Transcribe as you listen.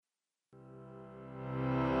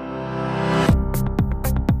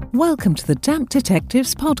Welcome to the Damp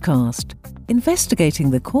Detectives podcast,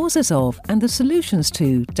 investigating the causes of and the solutions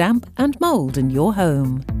to damp and mould in your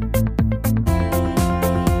home.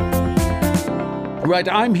 Right,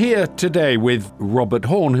 I'm here today with Robert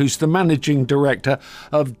Horne, who's the Managing Director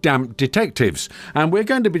of Damp Detectives. And we're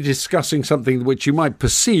going to be discussing something which you might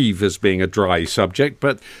perceive as being a dry subject,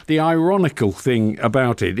 but the ironical thing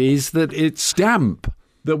about it is that it's damp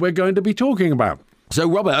that we're going to be talking about. So,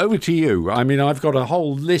 Robert, over to you. I mean, I've got a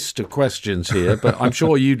whole list of questions here, but I'm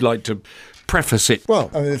sure you'd like to preface it. Well,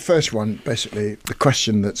 I mean, the first one, basically, the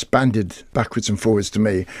question that's bandied backwards and forwards to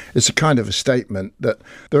me is a kind of a statement that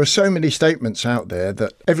there are so many statements out there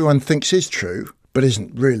that everyone thinks is true, but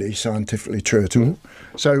isn't really scientifically true at all.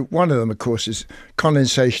 Mm-hmm. So one of them, of course, is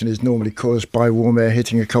condensation is normally caused by warm air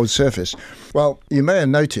hitting a cold surface. Well, you may have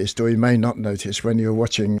noticed, or you may not notice, when you're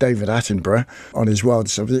watching David Attenborough on his wild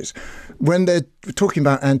subjects, when they're talking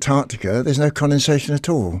about Antarctica, there's no condensation at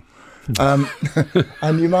all.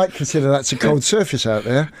 And you might consider that's a cold surface out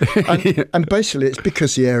there. And basically it's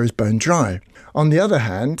because the air is bone dry. On the other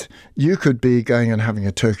hand, you could be going and having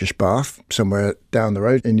a Turkish bath somewhere down the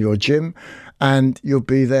road in your gym, and you'll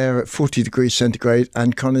be there at 40 degrees centigrade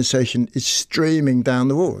and condensation is streaming down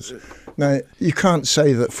the walls. Now, you can't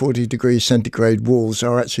say that 40 degrees centigrade walls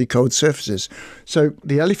are actually cold surfaces. So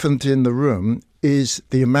the elephant in the room is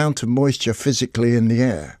the amount of moisture physically in the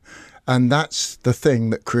air. And that's the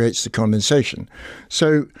thing that creates the condensation.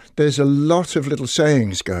 So there's a lot of little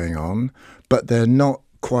sayings going on, but they're not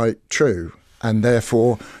quite true. And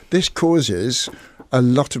therefore, this causes a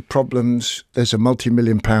lot of problems. There's a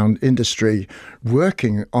multi-million-pound industry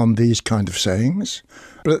working on these kind of sayings.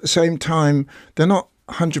 But at the same time, they're not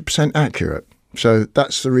 100% accurate. So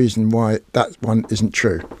that's the reason why that one isn't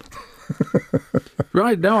true.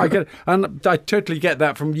 Right, no, I get it. And I totally get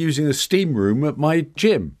that from using the steam room at my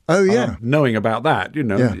gym. Oh, yeah. Knowing about that, you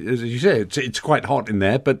know, as you say, it's quite hot in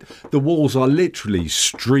there, but the walls are literally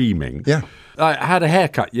streaming. Yeah. I had a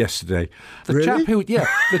haircut yesterday. Really?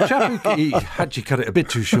 The chap who he actually cut it a bit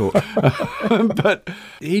too short. But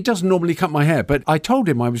he doesn't normally cut my hair. But I told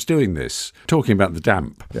him I was doing this, talking about the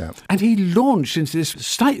damp. Yeah. And he launched into this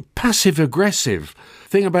slight passive-aggressive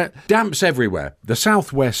thing about damps everywhere. The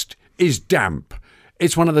southwest is damp.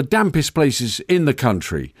 It's one of the dampest places in the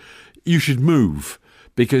country. You should move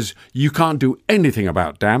because you can't do anything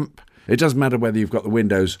about damp. It doesn't matter whether you've got the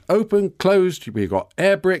windows open, closed, you've got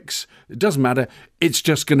air bricks. It doesn't matter. It's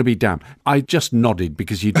just going to be damp. I just nodded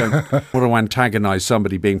because you don't want to antagonise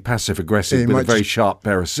somebody being passive-aggressive with a very sharp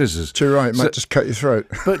pair of scissors. Too right, might just cut your throat.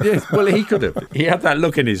 But yeah, well, he could have. He had that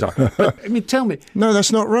look in his eye. But, I mean, tell me. No,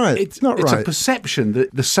 that's not right. It's not right. It's a perception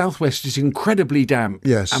that the southwest is incredibly damp.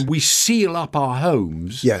 Yes. And we seal up our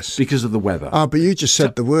homes because of the weather. But you just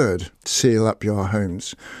said the word, seal up your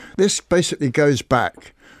homes. This basically goes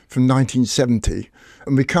back from 1970,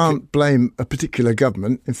 and we can't blame a particular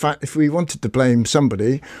government. In fact, if we wanted to blame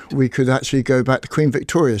somebody, we could actually go back to Queen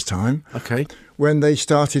Victoria's time, when they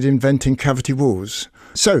started inventing cavity walls.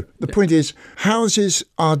 So the point is, houses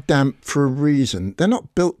are damp for a reason. They're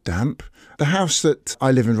not built damp. The house that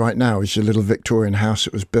I live in right now is a little Victorian house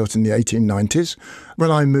that was built in the 1890s.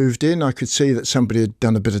 When I moved in, I could see that somebody had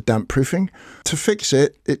done a bit of damp proofing. To fix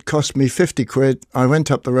it, it cost me 50 quid. I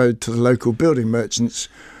went up the road to the local building merchants,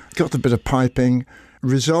 got a bit of piping,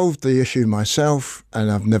 resolved the issue myself,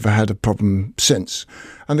 and I've never had a problem since.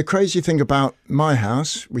 And the crazy thing about my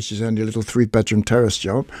house, which is only a little 3-bedroom terrace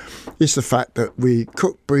job, is the fact that we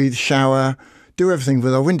cook, breathe, shower, do everything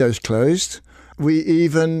with our windows closed. We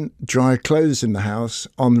even dry clothes in the house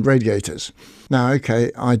on radiators. Now,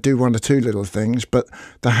 okay, I do one or two little things, but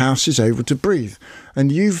the house is able to breathe.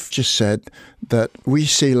 And you've just said that we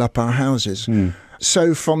seal up our houses.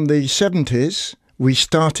 So from the 70s, we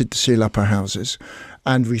started to seal up our houses,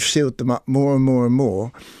 and we've sealed them up more and more and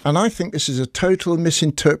more. And I think this is a total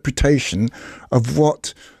misinterpretation of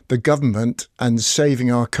what the government and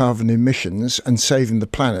saving our carbon emissions and saving the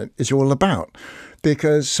planet is all about.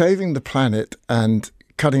 Because saving the planet and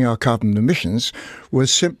cutting our carbon emissions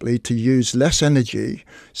was simply to use less energy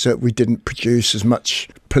so that we didn't produce as much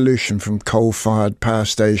pollution from coal-fired power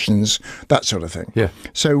stations, that sort of thing. Yeah.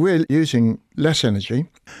 So we're using less energy.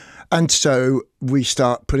 And so we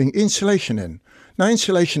start putting insulation in. Now,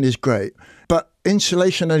 insulation is great, but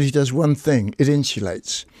insulation only does one thing. It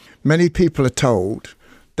insulates. Many people are told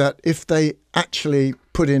that if they actually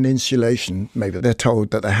put in insulation, maybe they're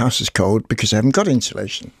told that their house is cold because they haven't got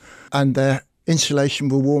insulation, and their insulation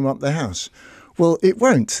will warm up their house. Well, it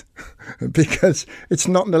won't, because it's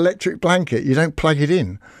not an electric blanket. You don't plug it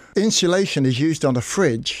in. Insulation is used on a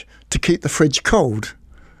fridge to keep the fridge cold.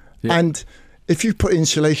 Yeah. And if you put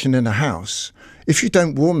insulation in a house, if you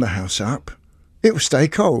don't warm the house up, it will stay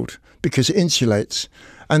cold because it insulates.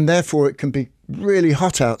 And therefore it can be really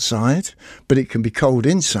hot outside, but it can be cold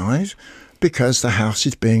inside because the house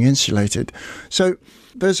is being insulated. So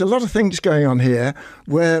there's a lot of things going on here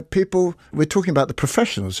where we're talking about the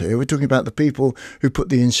professionals here. We're talking about the people who put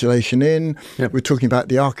the insulation in. Yep. We're talking about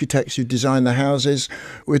the architects who design the houses.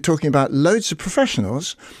 We're talking about loads of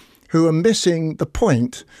professionals who are missing the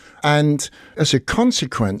point. And as a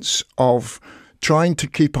consequence of trying to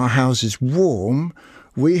keep our houses warm,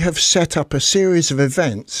 we have set up a series of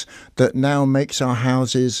events that now makes our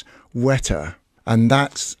houses wetter. And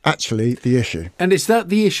that's actually the issue. And is that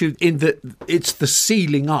the issue in that it's the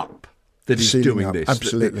sealing up that is Sealing doing up, this?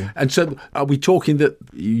 absolutely. And so are we talking that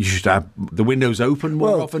you should have the windows open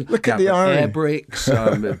more often? Look at the irony. Air bricks,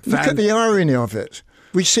 Look at the irony of it.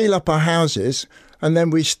 We seal up our houses and then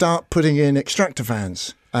we start putting in extractor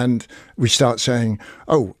fans. And we start saying,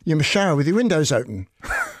 oh, you must shower with your windows open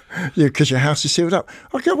because your house is sealed up.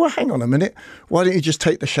 I go, well, hang on a minute. Why don't you just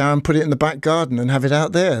take the shower and put it in the back garden and have it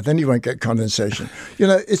out there? Then you won't get condensation.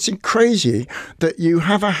 It's crazy that you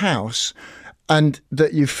have a house and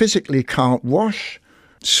that you physically can't wash,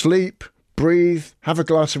 sleep, breathe, have a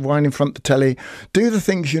glass of wine in front of the telly, do the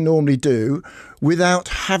things you normally do without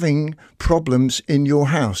having problems in your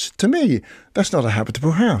house. To me, that's not a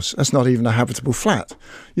habitable house. That's not even a habitable flat.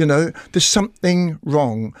 There's something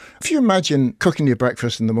wrong. If you imagine cooking your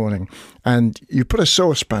breakfast in the morning and you put a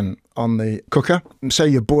saucepan on the cooker, and say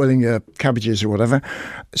you're boiling your cabbages or whatever,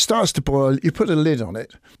 it starts to boil, you put a lid on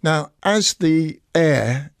it. Now, as the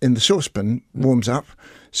air in the saucepan warms up,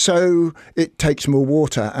 so it takes more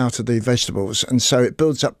water out of the vegetables and so it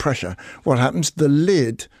builds up pressure. What happens? The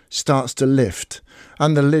lid starts to lift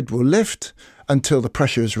and the lid will lift until the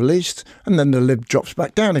pressure is released and then the lid drops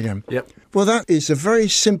back down again. Yep. Well, that is a very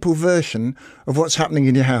simple version of what's happening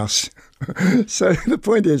in your house. So the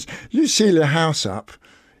point is, you seal your house up,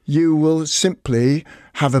 you will simply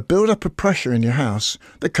have a build-up of pressure in your house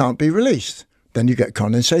that can't be released. Then you get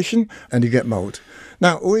condensation and you get mould.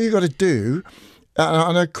 Now, all you've got to do,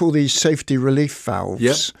 and I call these safety relief valves,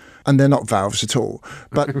 yep. And they're not valves at all.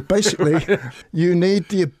 But basically, you need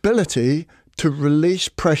the ability to release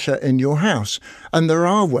pressure in your house. And there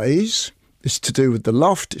are ways. It's to do with the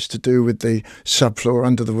loft. It's to do with the subfloor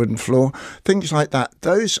under the wooden floor. Things like that.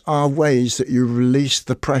 Those are ways that you release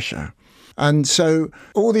the pressure. And so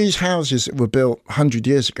all these houses that were built 100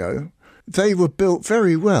 years ago, they were built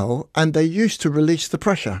very well and they used to release the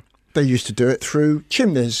pressure. They used to do it through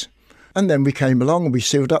chimneys. And then we came along and we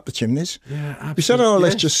sealed up the chimneys. Yeah, absolutely. We said,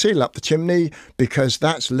 let's just seal up the chimney because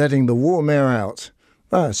that's letting the warm air out.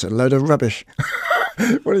 Well, it's a load of rubbish.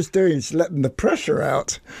 What it's doing is letting the pressure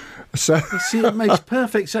out. So see, it makes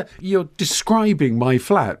perfect sense. You're describing my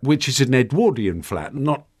flat, which is an Edwardian flat,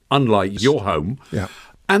 not unlike your home. Yeah.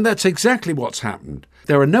 And that's exactly what's happened.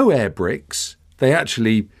 There are no air bricks. They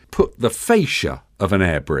actually put the fascia of an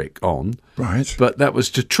air brick on. Right. But that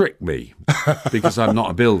was to trick me because I'm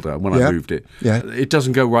not a builder when I moved it. Yeah. It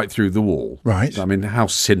doesn't go right through the wall. Right. I mean, how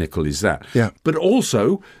cynical is that? Yeah. But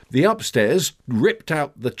also, the upstairs ripped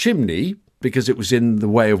out the chimney because it was in the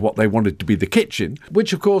way of what they wanted to be the kitchen,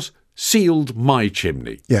 which, of course, sealed my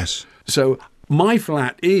chimney. Yes. So my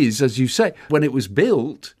flat is, as you say, when it was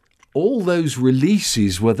built, all those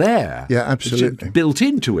releases were there. Yeah, absolutely. Built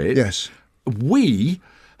into it. Yes. We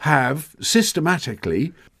have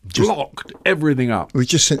systematically blocked everything up. We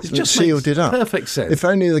just sealed it up. Perfect sense. If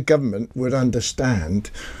only the government would understand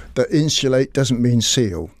that insulate doesn't mean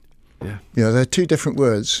seal. Yeah. They're two different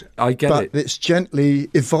words. I get it. But it's gently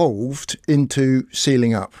evolved into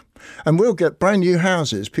sealing up. And we'll get brand new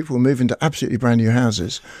houses. People will move into absolutely brand new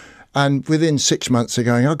houses. And within 6 months, they're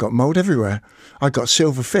going, I've got mould everywhere. I've got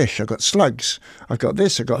silverfish. I've got slugs. I've got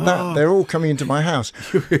this. I've got that. They're all coming into my house.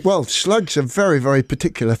 Well, slugs are very, very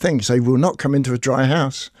particular things. They will not come into a dry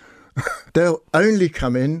house. They'll only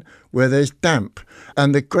come in where there's damp.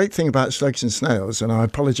 And the great thing about slugs and snails, and I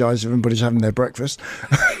apologise if anybody's having their breakfast,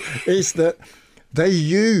 is that they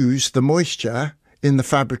use the moisture in the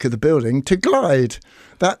fabric of the building to glide.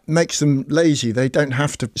 That makes them lazy. They don't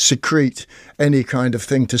have to secrete any kind of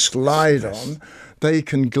thing to slide on. They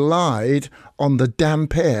can glide on the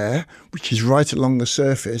damp air, which is right along the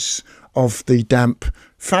surface of the damp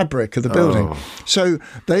fabric of the building. So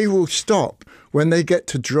they will stop when they get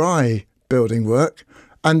to dry building work,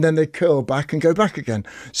 and then they curl back and go back again.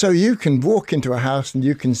 So you can walk into a house and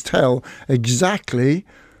you can tell exactly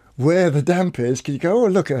where the damp is, because you go,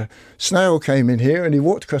 look, a snail came in here and he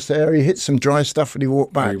walked across there, he hit some dry stuff and he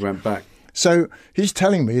walked back. He went back. So he's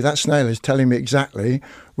telling me, that snail is telling me exactly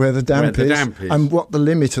where the damp is and what the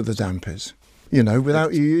limit of the damp is.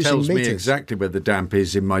 without you using tells meters. me exactly where the damp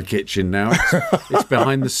is in my kitchen now. It's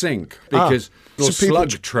behind the sink because the slug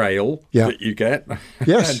trail that you get.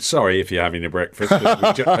 Yes. And sorry if you're having a breakfast,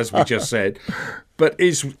 as we just said, but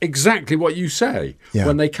is exactly what you say. Yeah.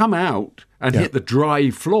 When they come out and hit the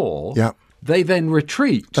dry floor, they then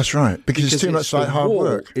retreat. That's right, because it's too much like hard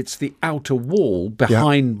work. It's the outer wall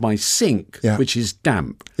behind my sink, which is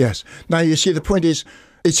damp. Yes. Now, you see, the point is,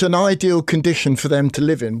 it's an ideal condition for them to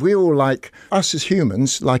live in. We all us as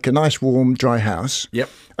humans, like a nice, warm, dry house.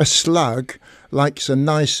 Yep. A slug likes a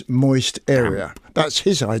nice, moist area. That's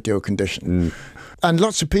his ideal condition. And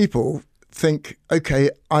lots of people think, okay,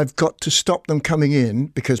 I've got to stop them coming in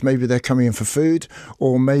because maybe they're coming in for food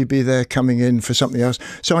or maybe they're coming in for something else.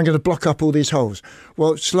 So I'm going to block up all these holes.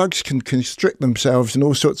 Well, slugs can constrict themselves in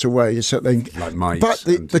all sorts of ways. So like mice. But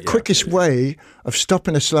the quickest way of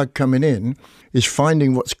stopping a slug coming in is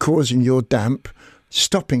finding what's causing your damp,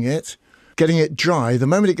 stopping it, getting it dry. The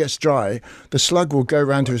moment it gets dry, the slug will go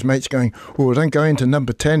round to his mates going, "Oh, don't go into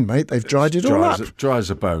number 10, mate. They've dried it all up." Dry as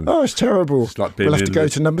a bone. Oh, it's terrible. It's like being we'll have to go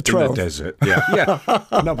to number 12. In the desert. Yeah.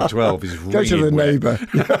 Number 12 is really Go to the wet. neighbour.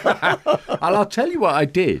 And I'll tell you what I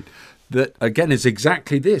did. That, again, is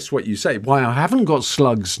exactly this, what you say. Why I haven't got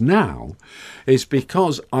slugs now is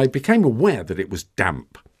because I became aware that it was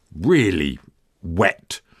damp, really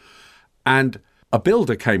wet. And a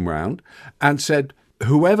builder came round and said,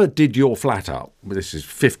 whoever did your flat up, this is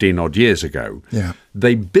 15 odd years ago,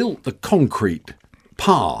 they built the concrete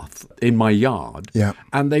path in my yard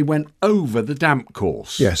and they went over the damp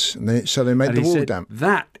course. Yes, so they made the wall damp.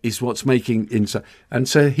 That is what's making inside. And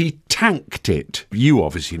so he tanked it. You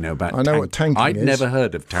obviously know about I know what tanking I'd is. never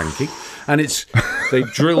heard of tanking. And it's they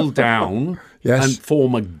drill down and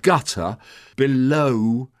form a gutter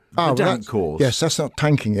below the damp course. Yes, that's not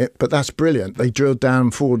tanking it, but that's brilliant. They drilled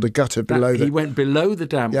down for the gutter below He went below the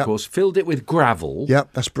damp course, filled it with gravel. Yep,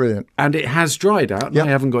 that's brilliant. And it has dried out, and I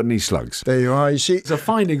haven't got any slugs. There you are. You see, it's a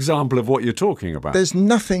fine example of what you're talking about. There's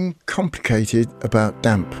nothing complicated about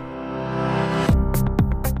damp.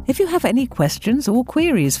 If you have any questions or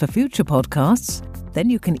queries for future podcasts, then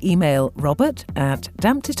you can email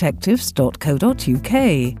robert@dampdetectives.co.uk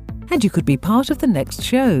and you could be part of the next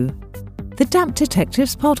show. The Damp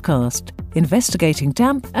Detectives Podcast, investigating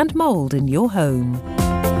damp and mould in your home.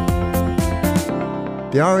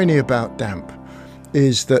 The irony about damp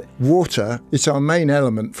is that water is our main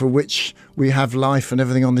element for which we have life and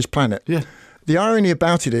everything on this planet. Yeah. The irony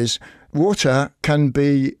about it is water can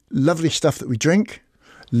be lovely stuff that we drink,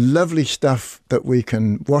 lovely stuff that we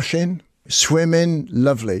can wash in, swim in,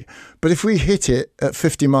 lovely. But if we hit it at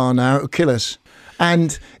 50 mile an hour, it'll kill us.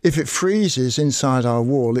 And if it freezes inside our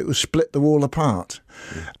wall, it will split the wall apart.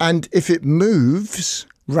 And if it moves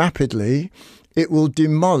rapidly, it will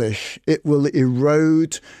demolish, it will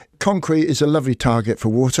erode. Concrete is a lovely target for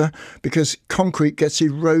water because concrete gets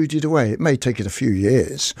eroded away. It may take it a few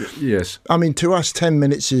years. Yes. I mean, to us, 10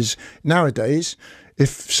 minutes is nowadays.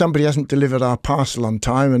 If somebody hasn't delivered our parcel on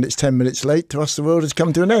time and it's 10 minutes late, to us the world has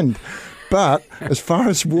come to an end. But as far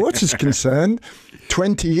as water's concerned,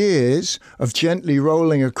 20 years of gently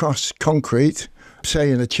rolling across concrete,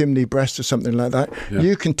 say in a chimney breast or something like that,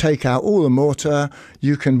 you can take out all the mortar,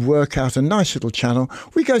 you can work out a nice little channel.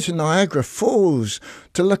 We go to Niagara Falls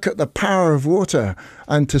to look at the power of water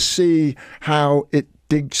and to see how it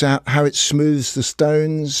digs out, how it smooths the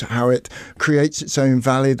stones, how it creates its own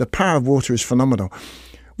valley. The power of water is phenomenal.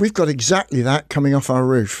 We've got exactly that coming off our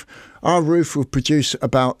roof. Our roof will produce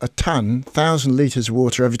about 1,000 litres of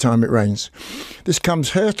water every time it rains. This comes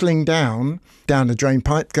hurtling down a drain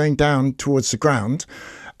pipe, going down towards the ground.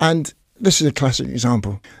 And this is a classic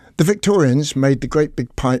example. The Victorians made the great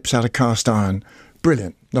big pipes out of cast iron.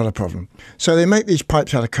 Brilliant, not a problem. So they make these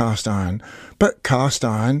pipes out of cast iron, but cast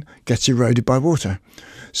iron gets eroded by water.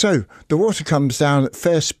 So the water comes down at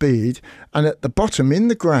fair speed, and at the bottom in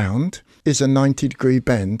the ground is a 90-degree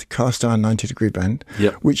bend, cast iron 90-degree bend,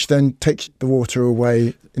 which then takes the water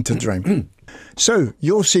away into the drain. So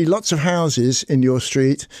you'll see lots of houses in your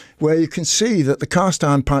street where you can see that the cast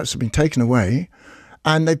iron pipes have been taken away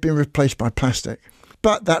and they've been replaced by plastic.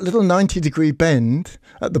 But that little 90-degree bend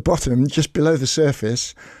at the bottom, just below the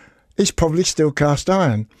surface, is probably still cast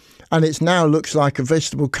iron. And it now looks like a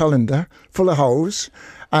vegetable colander full of holes,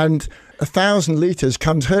 and 1,000 litres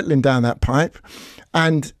comes hurtling down that pipe,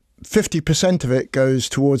 and 50% of it goes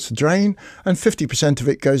towards the drain and 50% of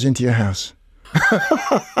it goes into your house.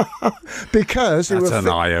 Because that's an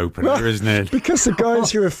eye-opener, isn't it? Because the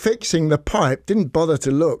guys who were fixing the pipe didn't bother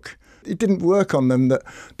to look It didn't work on them that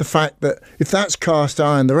the fact that if that's cast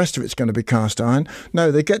iron, the rest of it's going to be cast iron.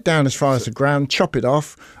 No, they get down as far as the ground, chop it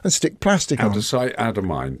off and stick plastic on. Out of sight, out of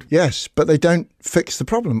mind. Yes, but they don't fix the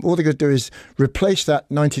problem. All they're going to do is replace that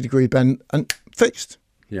 90-degree bend and fixed.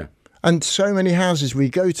 Yeah. And so many houses we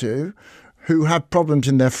go to who have problems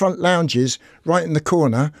in their front lounges right in the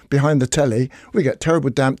corner behind the telly, we get terrible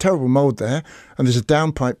damp, terrible mould there, and there's a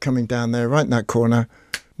downpipe coming down there right in that corner.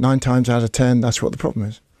 9 times out of 10, that's what the problem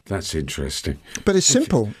is. That's interesting. But it's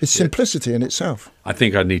simple. It's simplicity in itself. I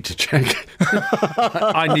think I need to check.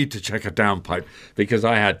 I need to check a downpipe because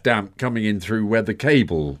I had damp coming in through where the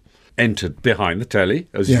cable entered behind the telly,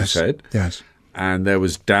 as you said. Yes. And there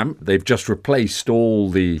was damp. They've just replaced all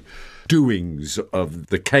the doings of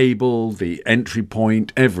the cable, the entry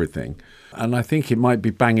point, everything. And I think it might be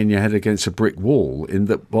banging your head against a brick wall in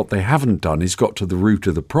that what they haven't done is got to the root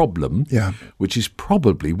of the problem, which is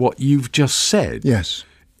probably what you've just said. Yes.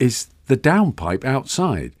 Is the downpipe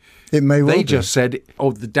outside. It may well They be. just said,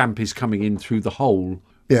 the damp is coming in through the hole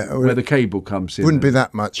where the cable comes in. Wouldn't be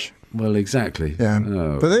that much. Well, exactly. Yeah.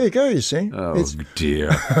 Oh. But there you go, you see. Oh, dear.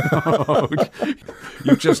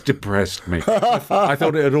 You just depressed me. I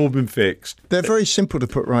thought it had all been fixed. They're very simple to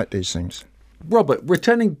put right, these things. Robert,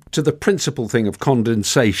 returning to the principal thing of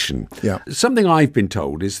condensation, something I've been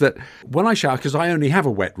told is that when I shower, because I only have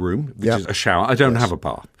a wet room, which is a shower, I don't have a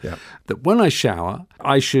bath, that when I shower,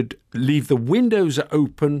 I should leave the windows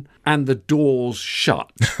open and the doors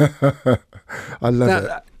shut. I love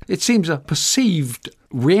it. It seems a perceived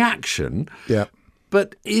reaction. Yeah.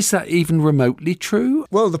 But is that even remotely true?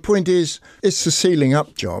 Well, the point is, it's a sealing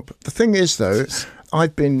up job. The thing is, though,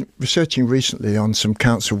 I've been researching recently on some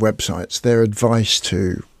council websites, their advice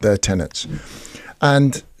to their tenants.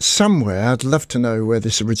 And somewhere, I'd love to know where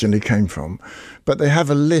this originally came from, but they have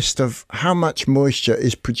a list of how much moisture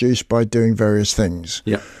is produced by doing various things.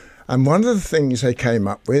 Yeah. And one of the things they came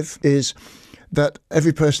up with is that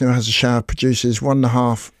every person who has a shower produces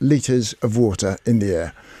 1.5 litres of water in the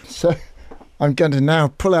air. So I'm going to now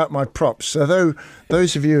pull out my props. So though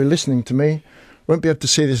those of you who are listening to me won't be able to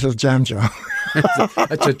see this little jam jar.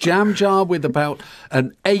 It's a jam jar with about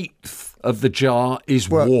 1/8 of the jar is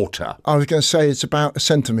water. I was going to say it's about 1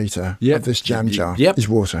 centimetre of this jam jar is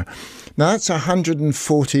water. Now that's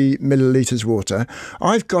 140 millilitres water.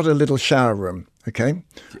 I've got a little shower room. Okay,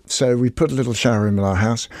 so we put a little shower room in our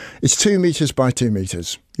house. It's 2 metres by 2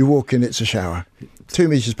 metres. You walk in, it's a shower. 2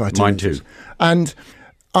 metres by 2 metres. Mine too. And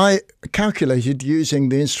I calculated using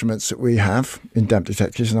the instruments that we have in damp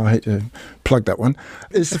detectors, and I hate to plug that one,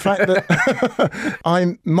 is the fact that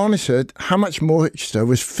I monitored how much moisture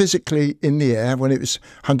was physically in the air when it was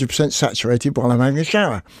 100% saturated while I'm having a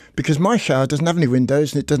shower. Because my shower doesn't have any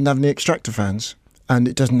windows and it doesn't have any extractor fans and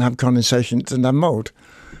it doesn't have condensation, it doesn't have mould.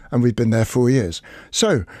 And we've been there 4 years.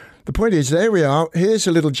 So the point is, there we are. Here's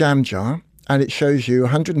a little jam jar. And it shows you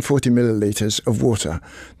 140 millilitres of water.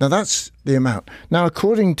 Now, that's the amount. Now,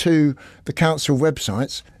 according to the council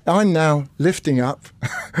websites, I'm now lifting up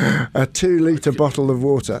a 2-litre bottle of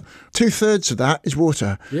water. 2/3 of that is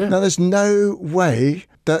water. Yeah. Now, there's no way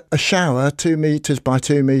that a shower 2 metres by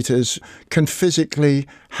 2 metres can physically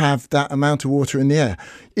have that amount of water in the air.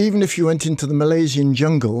 Even if you went into the Malaysian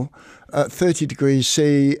jungle at 30 degrees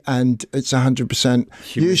C and it's 100%,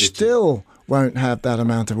 you still won't have that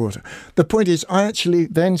amount of water. The point is, I actually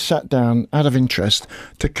then sat down out of interest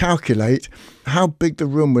to calculate how big the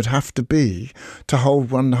room would have to be to hold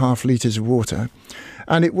 1.5 litres of water.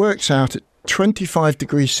 And it works out at 25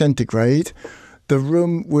 degrees centigrade, the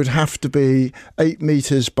room would have to be 8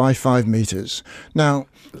 metres by 5 metres. Now,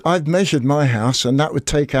 I've measured my house and that would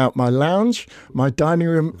take out my lounge, my dining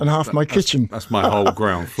room and half my kitchen. That's my whole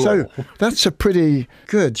ground floor. So that's a pretty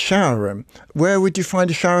good shower room. Where would you find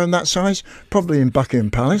a shower room that size? Probably in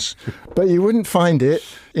Buckingham Palace, but you wouldn't find it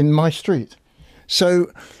in my street.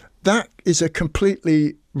 So that is a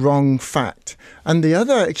completely wrong fact. And the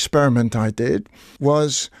other experiment I did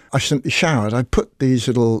was I simply showered. I put these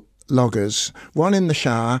little loggers, one in the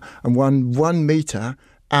shower and one 1 metre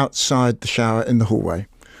outside the shower in the hallway.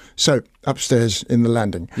 So upstairs in the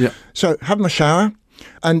landing. Yeah. So had my shower,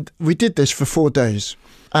 and we did this for 4 days.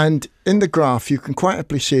 And in the graph, you can quite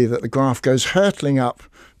happily see that the graph goes hurtling up,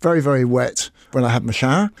 very, very wet when I have my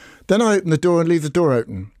shower. Then I open the door and leave the door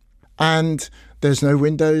open. And there's no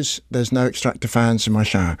windows, there's no extractor fans in my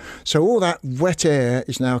shower. So all that wet air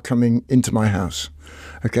is now coming into my house.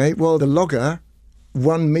 Okay, well, the logger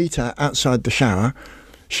 1 metre outside the shower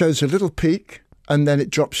shows a little peak and then it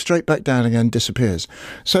drops straight back down again and disappears.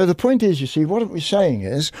 So the point is, you see, what we're saying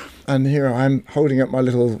is, and here I'm holding up my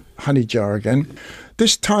little honey jar again,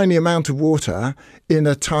 this tiny amount of water in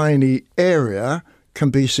a tiny area can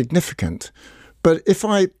be significant. But if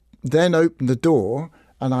I then open the door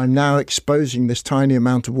and I'm now exposing this tiny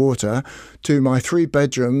amount of water to my 3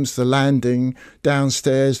 bedrooms, the landing,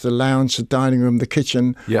 downstairs, the lounge, the dining room, the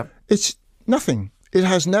kitchen, it's nothing. It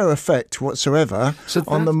has no effect whatsoever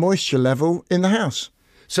on the moisture level in the house.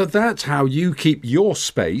 So that's how you keep your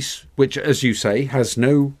space, which, as you say, has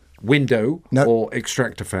no window or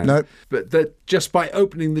extractor fan. No. But that just by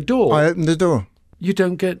opening the door... I open the door. You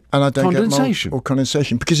don't get and I don't condensation. Get mold or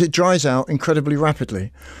condensation because it dries out incredibly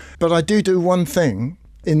rapidly. But I do one thing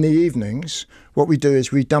in the evenings. What we do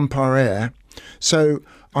is we dump our air. So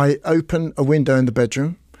I open a window in the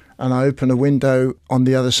bedroom and I open a window on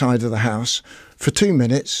the other side of the house for 2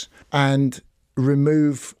 minutes and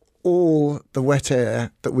remove all the wet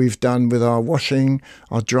air that we've done with our washing,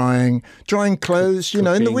 our drying clothes,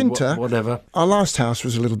 in the winter. Whatever. Our last house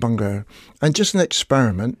was a little bungalow. And just an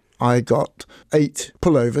experiment, I got 8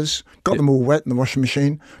 pullovers, got them all wet in the washing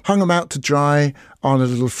machine, hung them out to dry on a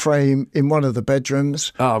little frame in one of the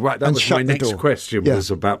bedrooms. Oh, right. That was my next question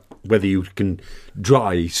was about whether you can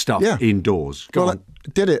dry stuff indoors. Go on. I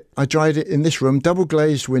did it. I dried it in this room, double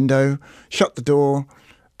glazed window, shut the door,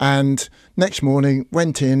 and next morning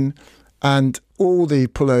went in and all the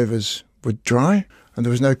pullovers were dry and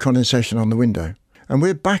there was no condensation on the window. And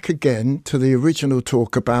we're back again to the original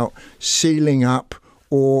talk about sealing up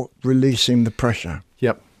or releasing the pressure.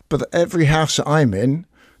 Yep. But every house that I'm in,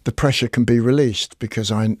 the pressure can be released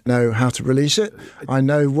because I know how to release it. I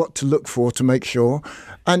know what to look for to make sure.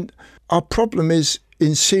 And our problem is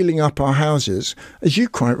in sealing up our houses, as you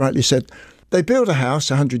quite rightly said, they built a house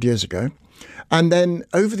 100 years ago. And then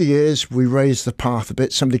over the years, we raise the path a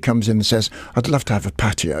bit. Somebody comes in and says, I'd love to have a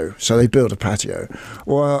patio. So they build a patio.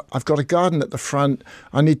 Or I've got a garden at the front.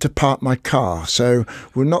 I need to park my car. So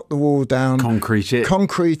we'll knock the wall down. Concrete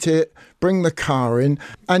it. Bring the car in.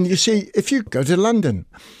 And you see, if you go to London,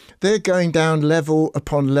 they're going down level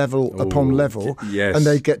upon level upon level, and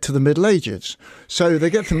they get to the Middle Ages. So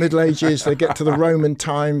they get to the Middle Ages, they get to the Roman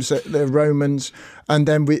times, they're Romans, and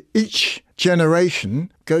then each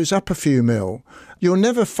generation goes up a few mil. You'll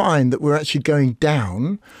never find that we're actually going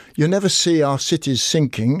down. You'll never see our cities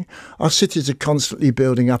sinking. Our cities are constantly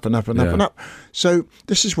building up and up and up and up. So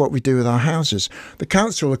this is what we do with our houses. The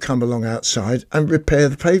council will come along outside and repair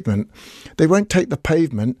the pavement. They won't take the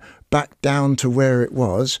pavement back down to where it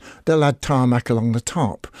was. They'll add tarmac along the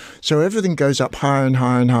top. So everything goes up higher and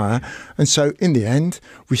higher and higher. And so in the end,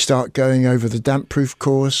 we start going over the damp-proof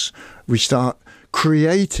course. We start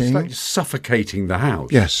creating... It's like suffocating the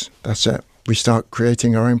house. Yes, that's it. We start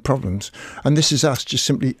creating our own problems. And this is us just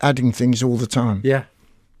simply adding things all the time. Yeah.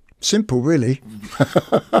 Simple, really.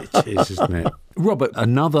 It is, isn't it? Robert,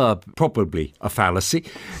 another, probably a fallacy,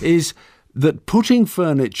 is that putting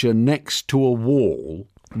furniture next to a wall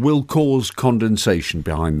will cause condensation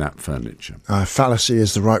behind that furniture. Fallacy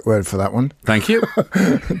is the right word for that one. Thank you.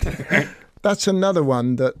 That's another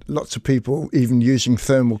one that lots of people, even using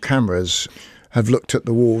thermal cameras, have looked at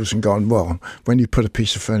the walls and gone, well, when you put a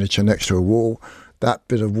piece of furniture next to a wall, that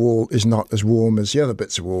bit of wall is not as warm as the other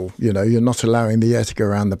bits of wall. You're not allowing the air to go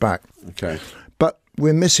around the back. Okay. But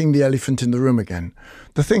we're missing the elephant in the room again.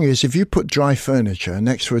 The thing is, if you put dry furniture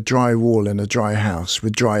next to a dry wall in a dry house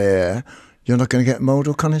with dry air, you're not going to get mold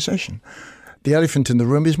or condensation. The elephant in the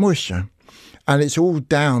room is moisture. And it's all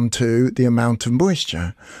down to the amount of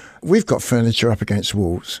moisture. We've got furniture up against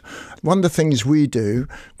walls. One of the things we do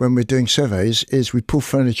when we're doing surveys is we pull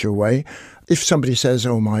furniture away. If somebody says,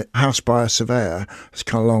 my house buyer surveyor has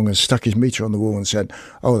come along and stuck his meter on the wall and said,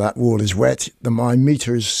 that wall is wet, my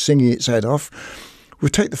meter is singing its head off, we'll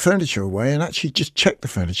take the furniture away and actually just check the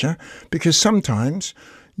furniture, because sometimes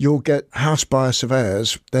you'll get house buyer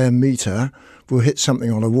surveyors, their meter will hit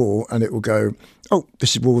something on a wall and it will go,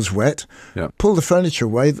 this wall's wet. Yeah. Pull the furniture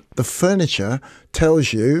away. The furniture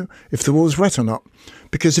tells you if the wall's wet or not.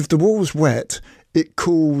 Because if the wall's wet, it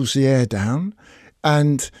cools the air down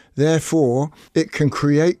and therefore it can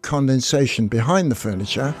create condensation behind the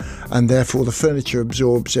furniture and therefore the furniture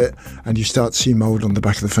absorbs it and you start to see mould on the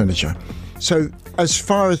back of the furniture. So as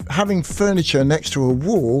far as having furniture next to a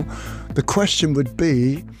wall, the question would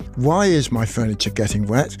be, why is my furniture getting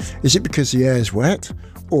wet? Is it because the air is wet?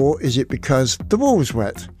 Or is it because the wall is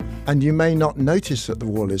wet? And you may not notice that the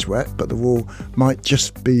wall is wet, but the wall might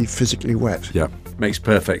just be physically wet. Yeah, makes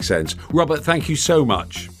perfect sense. Robert, thank you so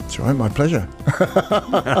much. That's all right, my pleasure.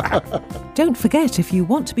 Don't forget, if you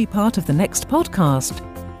want to be part of the next podcast,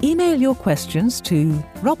 email your questions to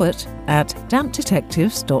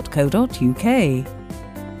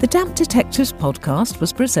robert@dampdetectives.co.uk. The Damp Detectives podcast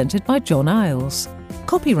was presented by Jon Iles.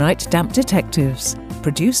 Copyright Damp Detectives.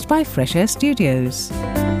 Produced by Fresh Air Studios.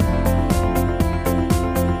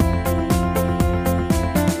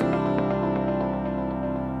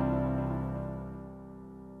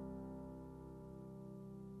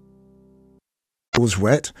 wall's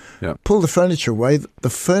wet. Yeah. Pull the furniture away. The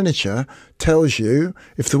furniture tells you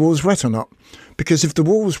if the wall's wet or not. Because if the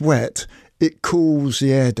wall's wet, it cools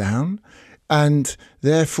the air down, and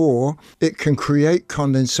therefore it can create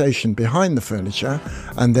condensation behind the furniture,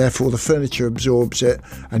 and therefore the furniture absorbs it,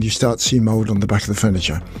 and you start to see mould on the back of the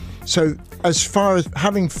furniture. So as far as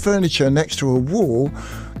having furniture next to a wall,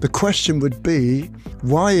 the question would be,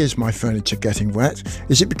 why is my furniture getting wet?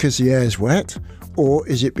 Is it because the air is wet, or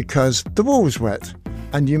is it because the wall is wet?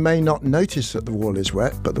 And you may not notice that the wall is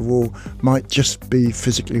wet, but the wall might just be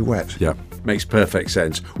physically wet. Yeah, makes perfect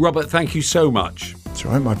sense. Robert, thank you so much. That's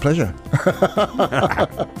all right, my pleasure.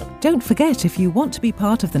 Don't forget, if you want to be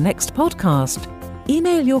part of the next podcast,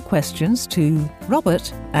 email your questions to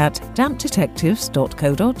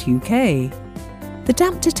robert@dampdetectives.co.uk. The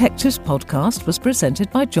Damp Detectives podcast was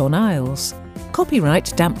presented by Jon Iles.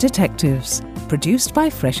 Copyright Damp Detectives. Produced by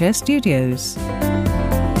Fresh Air Studios.